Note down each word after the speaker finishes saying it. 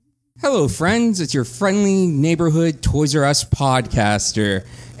Hello, friends. It's your friendly neighborhood Toys R Us podcaster.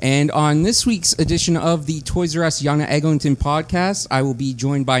 And on this week's edition of the Toys R Us Yonge and Eglinton podcast, I will be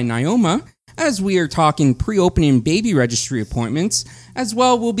joined by Naoma as we are talking pre-opening baby registry appointments. As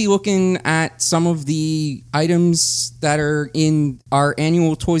well, we'll be looking at some of the items that are in our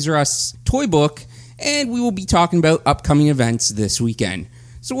annual Toys R Us toy book, and we will be talking about upcoming events this weekend.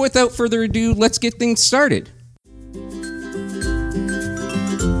 So without further ado, let's get things started.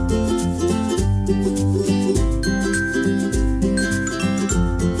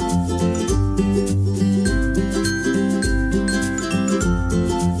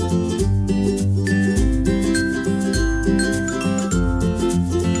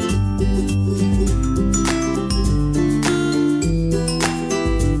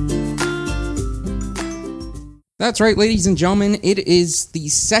 That's right, ladies and gentlemen. It is the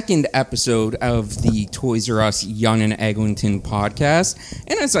second episode of the Toys R Us Yonge and Eglinton podcast.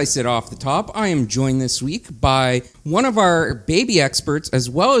 And as I said off the top, I am joined this week by one of our baby experts as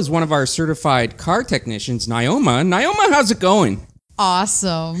well as one of our certified car technicians, Naoma. Naoma, how's it going?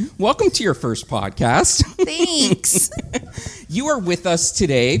 Awesome. Welcome to your first podcast. Thanks. You are with us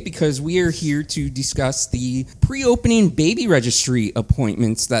today because we are here to discuss the pre-opening baby registry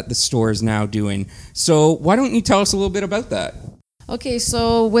appointments that the store is now doing. So why don't you tell us a little bit about that? Okay,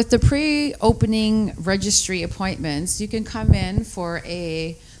 so with the pre-opening registry appointments, you can come in for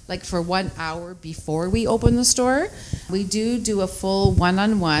for 1 hour before we open the store. We do a full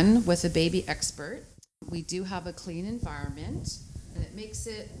one-on-one with a baby expert. We do have a clean environment. And it makes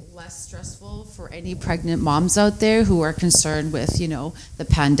it less stressful for any pregnant moms out there who are concerned with, the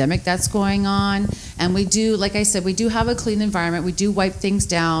pandemic that's going on. And we do, like I said, we do have a clean environment. We do wipe things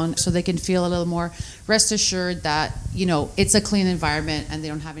down so they can feel a little more rest assured that, it's a clean environment and they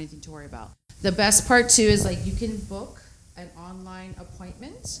don't have anything to worry about. The best part, too, is you can book an online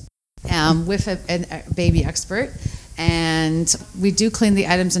appointment with a baby expert. And we do clean the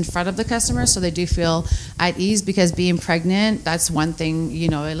items in front of the customer so they do feel at ease, because being pregnant, that's one thing,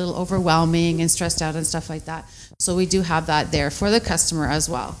 a little overwhelming and stressed out and stuff like that. So we do have that there for the customer as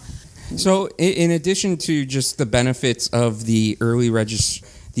well. So in addition to just the benefits of the early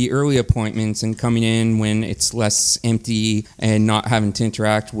appointments and coming in when it's less empty and not having to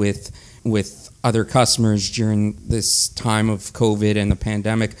interact with other customers during this time of COVID and the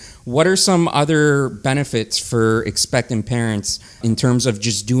pandemic, what are some other benefits for expectant parents in terms of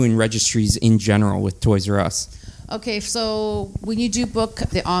just doing registries in general with Toys R Us? Okay, so when you do book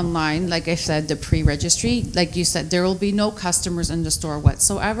the online, like I said, the pre-registry, like you said, there will be no customers in the store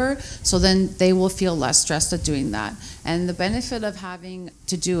whatsoever, so then they will feel less stressed at doing that. And the benefit of having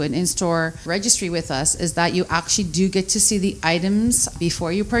to do an in-store registry with us is that you actually do get to see the items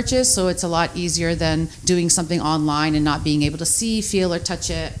before you purchase, so it's a lot easier than doing something online and not being able to see, feel, or touch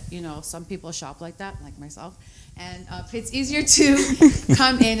it. Some people shop like that, like myself. And it's easier to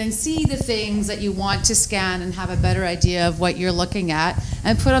come in and see the things that you want to scan and have a better idea of what you're looking at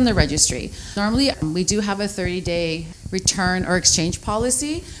and put on the registry. Normally, we do have a 30-day return or exchange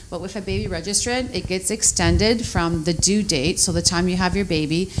policy, but with a baby registrant, it gets extended from the due date, so the time you have your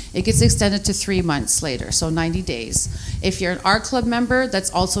baby, it gets extended to 3 months later, so 90 days. If you're an Art Club member, that's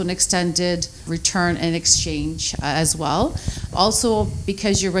also an extended return and exchange as well. Also,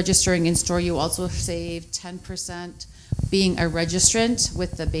 because you're registering in store, you also save 10% being a registrant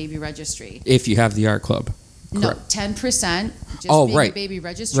with the baby registry. If you have the Art Club. Correct. No, 10% just being right. a baby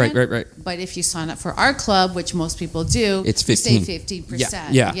registrant. Right. But if you sign up for our club, which most people do, it's 15. You save 15%.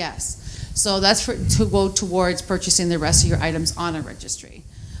 Yeah. Yes. So that's to go towards purchasing the rest of your items on a registry.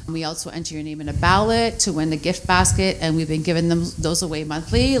 We also enter your name in a ballot to win the gift basket, and we've been giving those away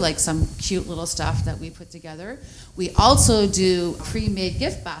monthly, like some cute little stuff that we put together. We also do pre-made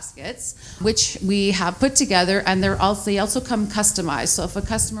gift baskets, which we have put together, and they also come customized. So if a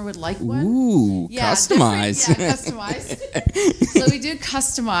customer would like one, customized. Customized. So we do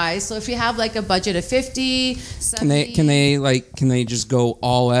customize. So if you have a budget of 50, 70, can they just go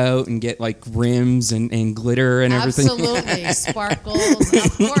all out and get rims and glitter and everything? Absolutely, sparkles,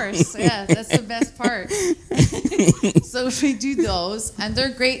 of course. Yeah, that's the best part. So if we do those, and they're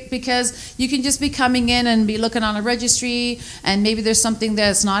great because you can just be coming in and be looking on a registry, and maybe there's something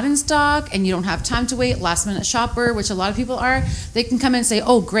that's not in stock and you don't have time to wait, last minute shopper, which a lot of people are. They can come in and say,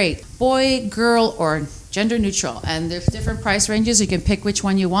 oh great, boy, girl, or gender neutral, and there's different price ranges. You can pick which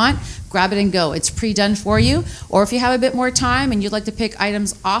one you want, grab it and go. It's pre-done for you. Or if you have a bit more time and you'd like to pick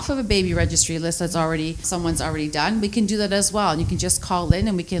items off of a baby registry list that's someone's already done, we can do that as well. And you can just call in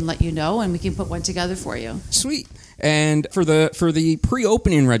and we can let you know, and we can put one together for you. Sweet. And for the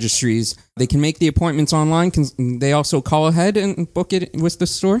pre-opening registries, they can make the appointments online. Can they also call ahead and book it with the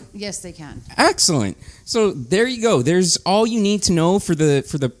store? Yes, they can. Excellent. So there you go. There's all you need to know for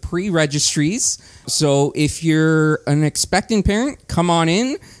the pre-registries. So if you're an expectant parent, come on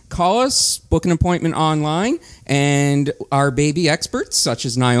in, call us, book an appointment online, and our baby experts, such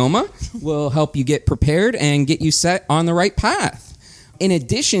as Naoma, will help you get prepared and get you set on the right path. In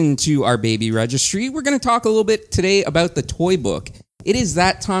addition to our baby registry, we're going to talk a little bit today about the toy book. It is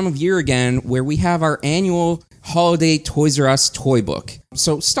that time of year again where we have our annual holiday Toys R Us toy book.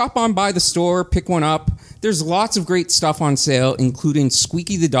 So stop on by the store, pick one up. There's lots of great stuff on sale, including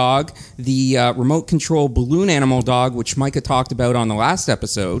Squeaky the dog, the remote control balloon animal dog, which Micah talked about on the last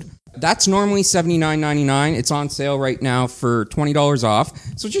episode. That's normally $79.99. It's on sale right now for $20 off.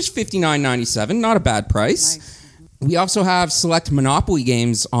 So just $59.97. Not a bad price. Nice. We also have select Monopoly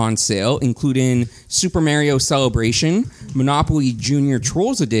games on sale, including Super Mario Celebration, Monopoly Junior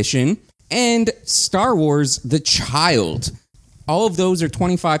Trolls Edition, and Star Wars The Child. All of those are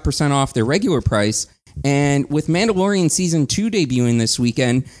 25% off their regular price. And with Mandalorian Season 2 debuting this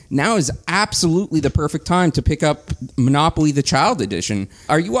weekend, now is absolutely the perfect time to pick up Monopoly The Child Edition.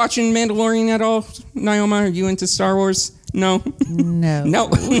 Are you watching Mandalorian at all, Naoma? Are you into Star Wars? No. No.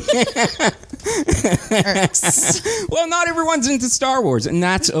 Well, not everyone's into Star Wars, and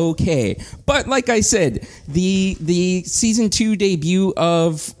that's okay. But like I said, the Season 2 debut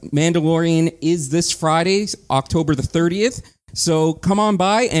of Mandalorian is this Friday, October the 30th. So come on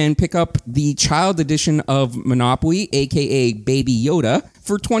by and pick up the child edition of Monopoly, aka Baby Yoda,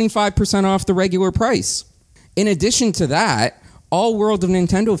 for 25% off the regular price. In addition to that, all World of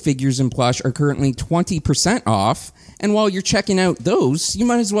Nintendo figures and plush are currently 20% off, and while you're checking out those, you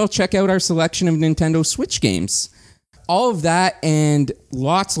might as well check out our selection of Nintendo Switch games. All of that and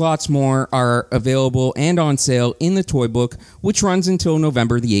lots more are available and on sale in the toy book, which runs until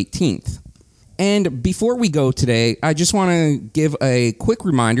November the 18th. And before we go today, I just want to give a quick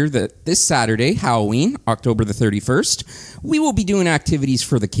reminder that this Saturday, Halloween, October the 31st, we will be doing activities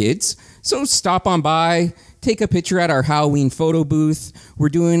for the kids. So stop on by, take a picture at our Halloween photo booth. We're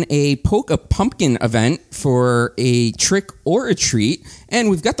doing a Poke a Pumpkin event for a trick or a treat. And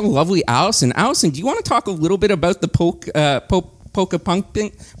we've got the lovely Allison. Allison, do you want to talk a little bit about the Poke a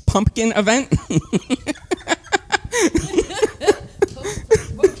Pumpkin event?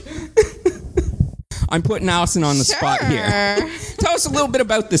 I'm putting Allison on the spot here. Tell us a little bit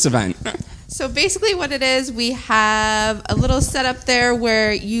about this event. So basically what it is, we have a little setup there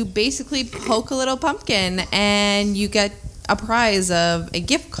where you basically poke a little pumpkin and you get a prize of a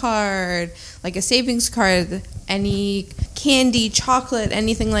gift card, like a savings card, any candy, chocolate,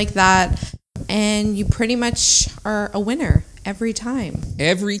 anything like that. And you pretty much are a winner every time.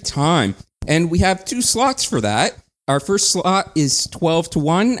 Every time. And we have 2 slots for that. Our first slot is 12 to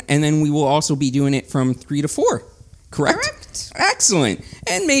 1, and then we will also be doing it from 3 to 4. Correct? Excellent.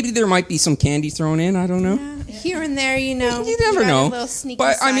 And maybe there might be some candy thrown in. I don't know. Yeah, here and there, you know. You never know. A little sneaky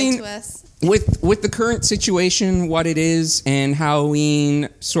but side I mean, to us. With the current situation, what it is, and Halloween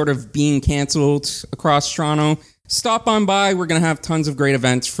sort of being canceled across Toronto, stop on by. We're going to have tons of great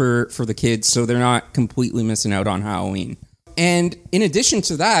events for the kids, so they're not completely missing out on Halloween. And in addition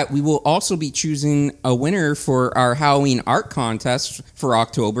to that, we will also be choosing a winner for our Halloween art contest for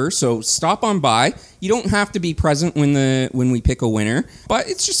October. So stop on by. You don't have to be present when we pick a winner, but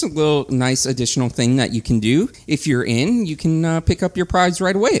it's just a little nice additional thing that you can do. If you're in, you can pick up your prize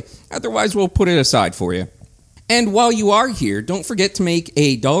right away. Otherwise, we'll put it aside for you. And while you are here, don't forget to make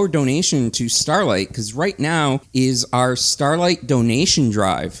a $1 donation to Starlight, because right now is our Starlight donation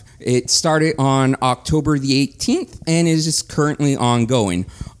drive. It started on October the 18th and is currently ongoing.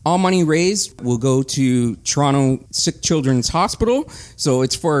 All money raised will go to Toronto Sick Children's Hospital, so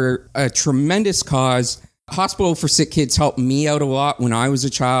it's for a tremendous cause. Hospital for Sick Kids helped me out a lot when I was a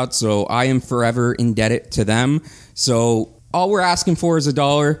child, so I am forever indebted to them. So all we're asking for is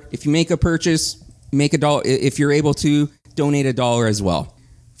 $1. If you make a purchase, make $1. If you're able to, donate $1 as well.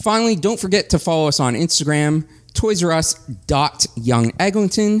 Finally, don't forget to follow us on Instagram,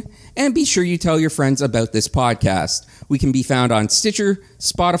 toysrus.youngeglington, and be sure you tell your friends about this podcast. We can be found on Stitcher,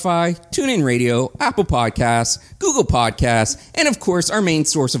 Spotify, TuneIn Radio, Apple Podcasts, Google Podcasts, and of course, our main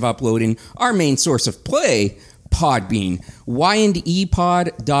source of uploading, our main source of play, Podbean,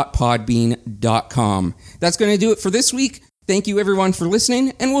 yndepod.podbean.com. That's going to do it for this week. Thank you, everyone, for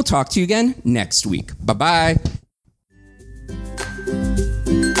listening, and we'll talk to you again next week. Bye-bye.